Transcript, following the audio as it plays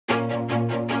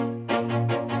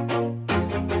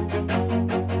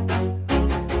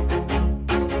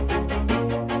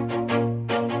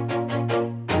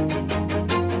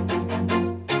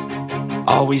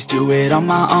always do it on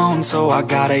my own, so I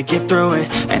gotta get through it.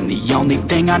 And the only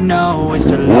thing I know is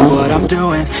to love what I'm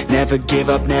doing. Never give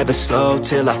up, never slow,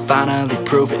 till I finally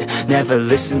prove it. Never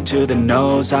listen to the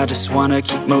no's, I just wanna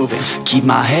keep moving. Keep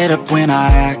my head up when I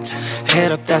act,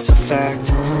 head up, that's a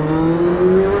fact.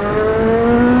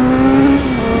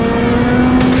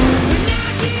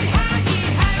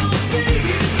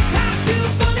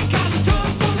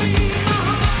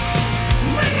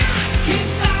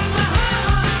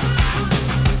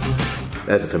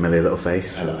 There's a familiar little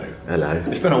face. Hello. Hello.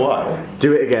 It's been a while.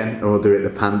 Do it again, and we'll do it the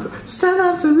panther.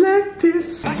 Salon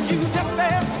selectives.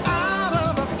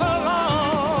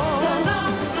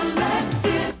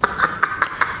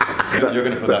 You're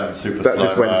going to put that in super That slow.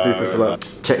 just went super slow.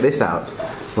 Check this out.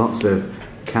 Lots of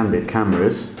candid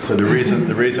cameras. So the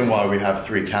reason why we have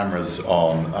 3 cameras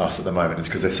on us at the moment is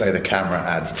because they say the camera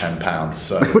adds £10.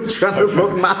 So We're trying to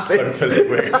look massive. hopefully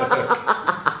we're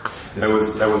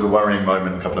There was a worrying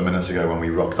moment a couple of minutes ago when we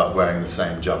rocked up wearing the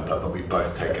same jumper, but we've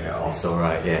both taken it off. It's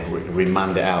alright, yeah, we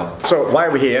manned it out. So, why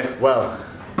are we here? Well,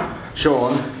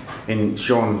 Sean, in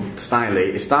Sean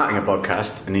Sniley, is starting a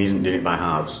podcast and he isn't doing it by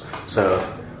halves.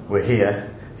 So, we're here,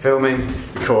 filming,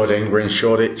 recording, we're in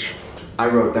Shoreditch. I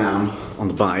wrote down on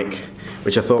the bike,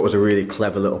 which I thought was a really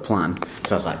clever little plan.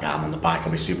 So I was like, I'm on the bike,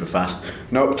 I'll be super fast.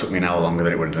 Nope, took me an hour longer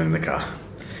than it would have done in the car.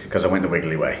 Because I went the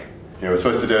wiggly way. Yeah, we were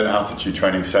supposed to do an altitude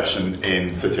training session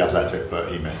in City Athletic,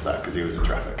 but he missed that because he was in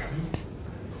traffic.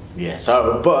 Yeah,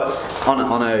 so, but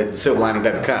on a silver lining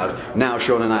debit card, now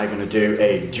Sean and I are going to do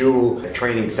a dual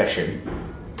training session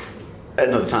at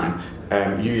another time,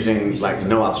 using like the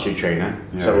no altitude trainer.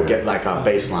 Yeah, so we'll get like our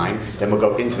baseline, then we'll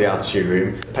go into the altitude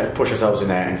room, push ourselves in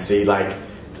there and see like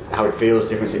how it feels,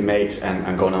 difference it makes,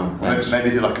 and going on.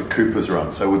 Maybe do like a Cooper's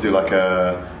run. So we'll do like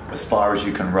as far as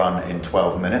you can run in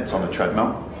 12 minutes on a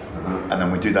treadmill. And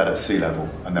then we do that at sea level,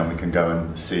 and then we can go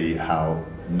and see how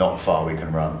not far we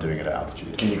can run doing it at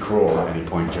altitude. Can you crawl at any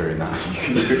point during that?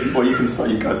 Well, you can start,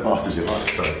 you go as fast as you like.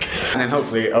 So. And then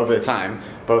hopefully over the time,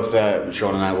 both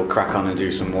Sean and I will crack on and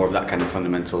do some more of that kind of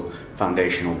fundamental,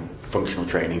 foundational, functional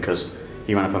training, because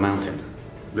he ran up a mountain.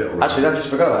 Actually, I just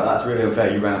forgot about that. That's really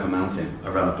unfair. You ran up a mountain. I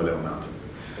ran up a little mountain.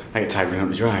 I get tired running up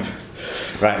the drive.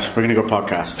 Right, we're going to go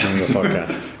podcast.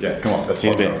 Yeah, come on. Let's see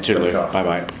you in a bit. Toodaloo.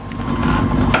 Bye-bye.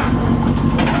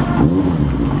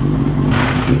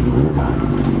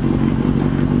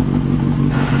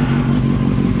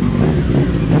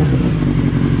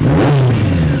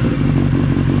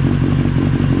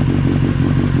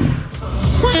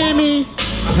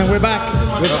 And we're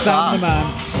back with Sam the Man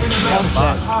on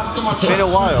set. It's been a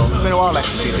while. It's been a while, Lex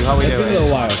Fitness. How are we doing? It's been a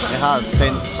little while. It has,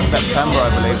 since September, I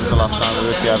believe, was the last time we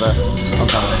were together.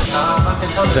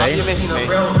 Have you missed me?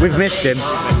 We've missed him.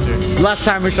 Last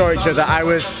time we saw each other, I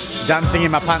was dancing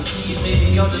in my pants. You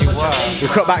were. We've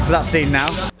cut back to that scene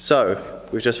now. So,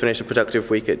 we've just finished a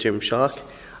productive week at Gymshark,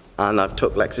 and I've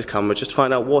took Lex's camera just to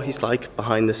find out what he's like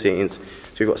behind the scenes. So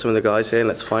we've got some of the guys here, and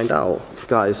let's find out.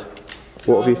 Guys,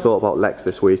 what have you thought about Lex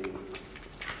this week?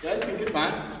 Yeah, it's been good,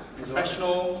 man.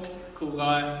 Professional, cool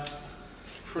guy.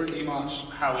 Pretty much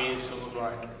how he is, sort of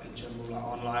like in general, like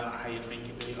online, like how you'd think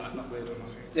he'd be, like not weird or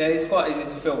nothing. Yeah, it's quite easy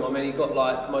to film. I mean, he got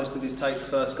like most of his takes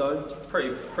first go.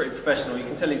 Pretty professional. You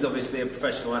can tell he's obviously a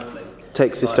professional athlete.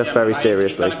 Takes his stuff very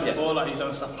seriously. He's done it before, like he's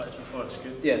done stuff like this before. It's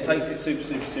good. Yeah, takes it super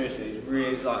seriously. He's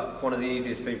really like one of the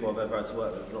easiest people I've ever had to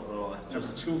work with. Not gonna lie.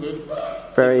 Just too good.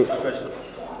 Very professional.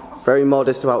 Very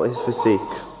modest about his physique.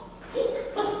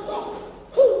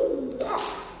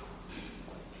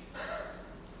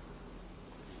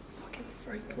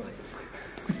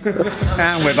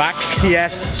 And we're back.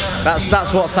 Yes,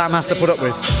 that's what Sam has to put up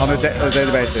with on a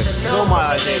daily basis. It's all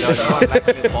my idea though, so I'm back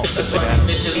to his boxes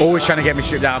again. Always trying to get me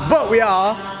stripped down. But we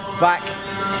are back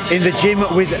in the gym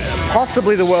with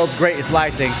possibly the world's greatest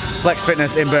lighting, Lex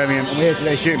Fitness in Birmingham. And we're here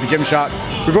today shooting for Gymshark.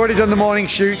 We've already done the morning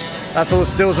shoot. That's all the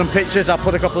stills and pictures. I'll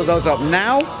put a couple of those up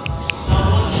now.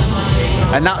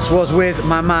 And that was with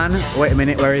my man. Wait a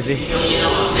minute, where is he?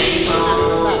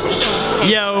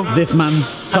 Yo. This man,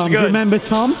 Tom. Do you remember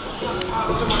Tom?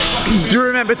 Do you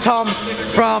remember Tom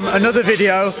from another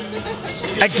video?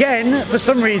 Again, for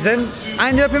some reason, I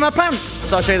ended up in my pants.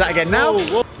 So I'll show you that again now.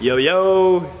 Whoa. Yo,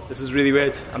 yo. This is really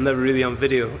weird. I'm never really on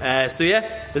video. So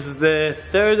yeah, this is the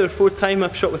 3rd or 4th time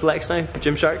I've shot with Lex now for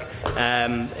Gymshark.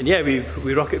 And yeah,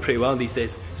 we rock it pretty well these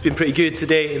days. It's been pretty good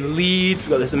today in Leeds.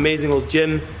 We've got this amazing old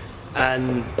gym.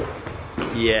 And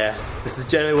yeah, this is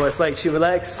generally what it's like shooting with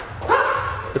Lex.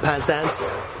 The pants dance.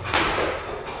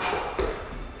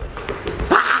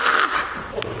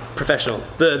 Professional.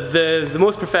 The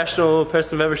most professional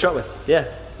person I've ever shot with.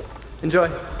 Yeah. Enjoy.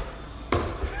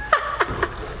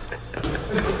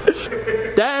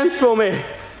 Dance for me.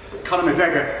 Conor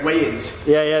McGregor, weigh-ins.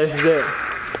 Yeah, this is it.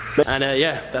 And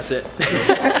yeah, that's it.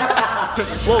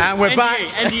 Whoa, and we're NDA,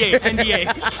 back.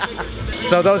 NDA.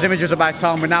 So those images are by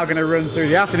Tom. We're now going to run through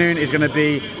the afternoon. Is going to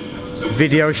be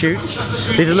video shoots.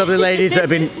 These are lovely ladies that have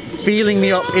been feeling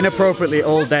me up inappropriately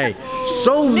all day.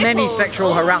 So many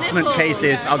sexual harassment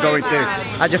cases are going through.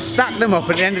 I just stack them up,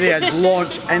 and at the end of the day I just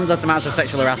launch endless amounts of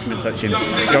sexual harassment touching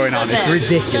going on. It's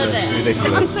ridiculous,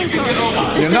 ridiculous. I'm so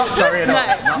sorry. You're not sorry at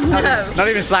all. No. Not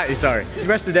even slightly sorry. The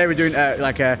rest of the day we're doing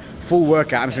like a full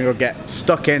workout. I'm just gonna go get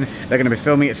stuck in. They're gonna be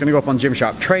filming it. It's gonna go up on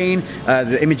Gymshark Train.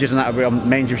 The images and that will be on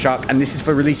main Gymshark, and this is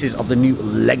for releases of the new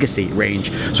Legacy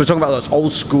range. So we're talking about those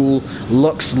old school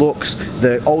looks,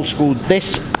 the old school.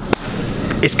 This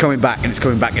is coming back, and it's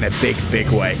coming back in a big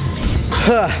way.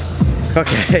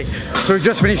 Okay, so we've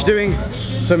just finished doing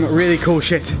some really cool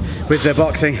shit with the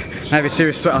boxing. I have a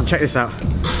serious sweat on. Check this out.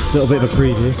 A little bit of a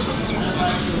preview.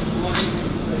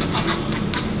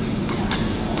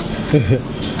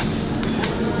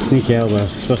 Sneaky elbow.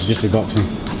 It's supposed to just be boxing.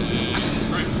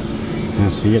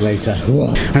 I'll see you later.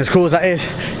 Whoa. And as cool as that is,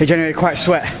 it generated quite a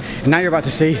sweat. And now you're about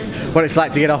to see what it's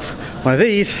like to get off one of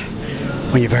these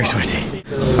when you're very sweaty.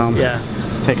 Tom,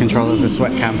 take control of the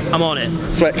sweat cam. I'm on it.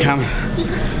 Sweat cam.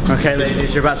 Okay,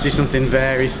 ladies, you're about to see something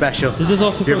very special. Is this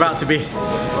also you're about to be.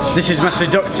 This is my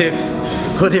seductive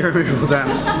hoodie removal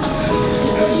dance.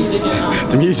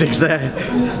 The music's there.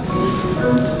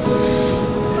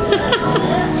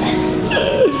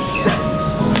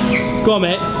 Go on,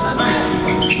 mate.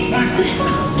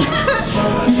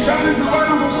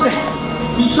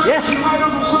 Yes.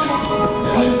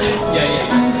 Yeah.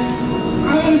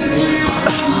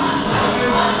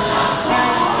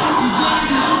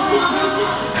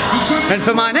 And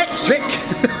for my next trick,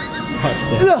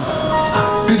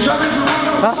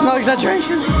 that's no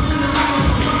exaggeration.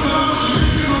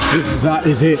 That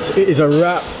is it. It is a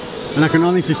wrap. And I can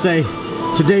honestly say,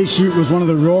 today's shoot was one of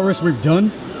the rawest we've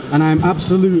done, and I'm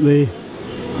absolutely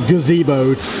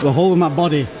gazeboed. The whole of my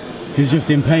body is just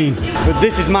in pain. But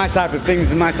this is my type of thing, this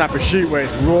is my type of shoot where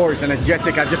it's raw, it's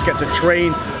energetic. I just get to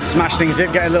train, smash things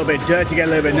in, get a little bit dirty, get a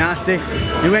little bit nasty.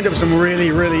 And we end up with some really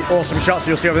awesome shots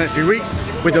you'll see over the next few weeks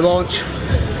with the launch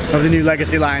of the new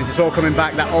Legacy lines. It's all coming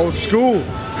back, that old school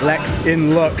Lex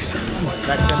in Lux.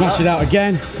 Smash it out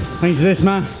again. Thanks to this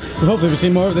man. We'll hopefully see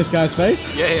more of this guy's face.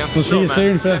 Yeah, we'll see you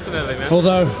soon, Phil. Definitely, man.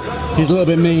 Although he's a little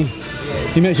bit mean.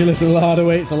 He makes you lift a lot of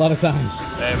weights a lot of times.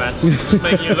 Hey man, just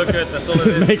making you look good, that's all it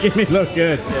is. Making me look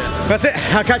good. Yeah. That's it,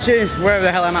 I'll catch you wherever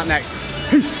the hell I'm at next.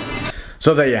 Peace.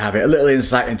 So there you have it, a little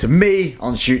insight into me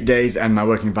on shoot days and my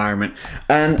work environment.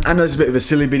 And I know it's a bit of a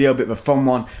silly video, a bit of a fun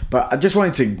one, but I just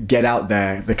wanted to get out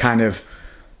there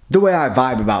the way I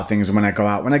vibe about things when I go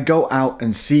out. When I go out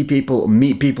and see people,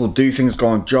 meet people, do things, go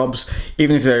on jobs,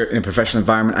 even if they're in a professional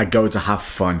environment, I go to have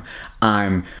fun.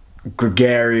 I'm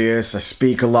gregarious, I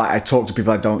speak a lot, I talk to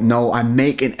people I don't know, I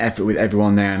make an effort with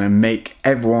everyone there, and I make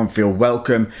everyone feel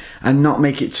welcome and not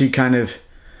make it too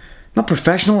not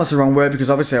professional, that's the wrong word, because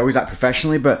obviously I always act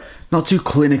professionally, but not too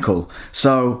clinical.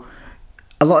 So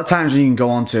a lot of times when you can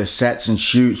go on to sets and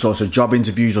shoots or to job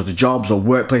interviews or to jobs or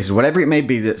workplaces, whatever it may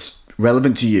be that's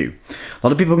relevant to you, a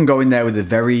lot of people can go in there with a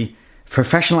very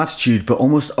professional attitude but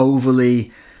almost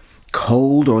overly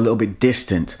cold or a little bit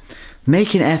distant.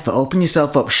 Make an effort, open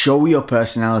yourself up, show your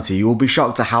personality. You will be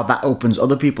shocked at how that opens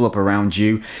other people up around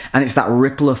you, and it's that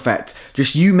ripple effect.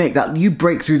 Just you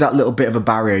break through that little bit of a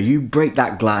barrier, you break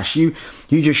that glass, you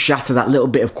just shatter that little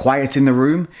bit of quiet in the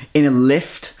room, in a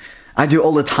lift. I do it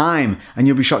all the time, and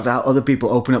you'll be shocked at how other people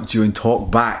open up to you and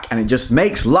talk back, and it just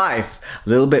makes life a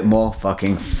little bit more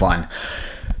fucking fun.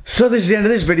 So this is the end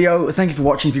of this video. Thank you for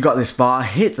watching. If you got this far,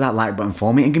 hit that like button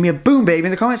for me and give me a boom baby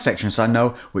in the comment section so I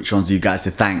know which ones of you guys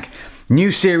to thank.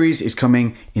 New series is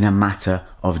coming in a matter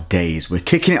of days. We're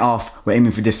kicking it off. We're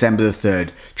aiming for December the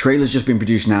 3rd. Trailer's just been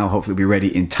produced now. Hopefully it'll be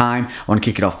ready in time. I want to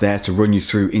kick it off there to run you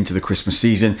through into the Christmas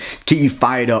season. Keep you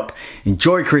fired up.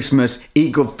 Enjoy Christmas.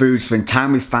 Eat good food. Spend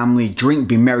time with family. Drink.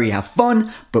 Be merry. Have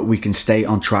fun. But we can stay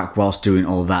on track whilst doing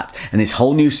all that. And this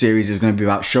whole new series is going to be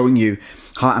about showing you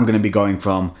how I'm going to be going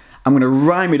from... I'm going to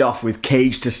rhyme it off with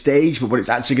cage to stage. But what it's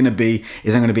actually going to be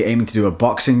is I'm going to be aiming to do a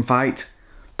boxing fight,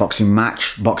 boxing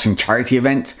match, boxing charity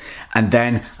event, and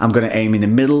then I'm going to aim in the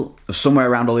middle of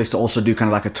somewhere around all this to also do kind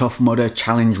of like a Tough Mudder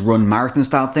challenge run marathon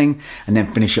style thing, and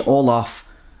then finish it all off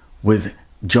with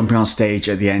jumping on stage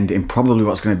at the end in probably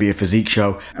what's going to be a physique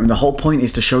show. And the whole point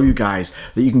is to show you guys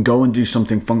that you can go and do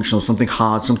something functional, something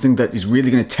hard, something that is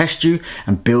really going to test you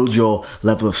and build your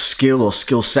level of skill or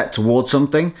skill set towards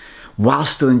something, while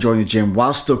still enjoying the gym,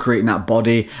 while still creating that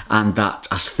body and that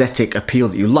aesthetic appeal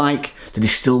that you like, that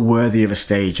is still worthy of a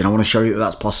stage. And I want to show you that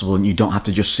that's possible and you don't have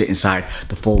to just sit inside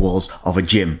the four walls of a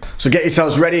gym. So get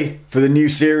yourselves ready for the new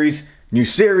series,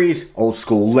 Old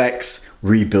School Lex,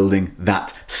 rebuilding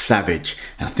that savage.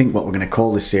 And I think what we're going to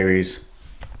call this series,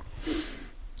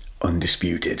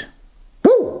 Undisputed.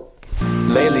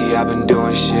 Lately I've been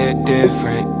doing shit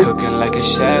different, cooking like a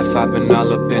chef, I've been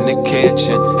all up in the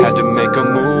kitchen. Had to make a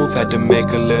move, had to make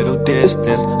a little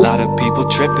distance. Lot of people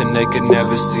tripping, they could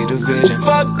never see the vision.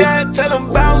 Fuck that, tell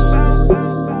them bounce.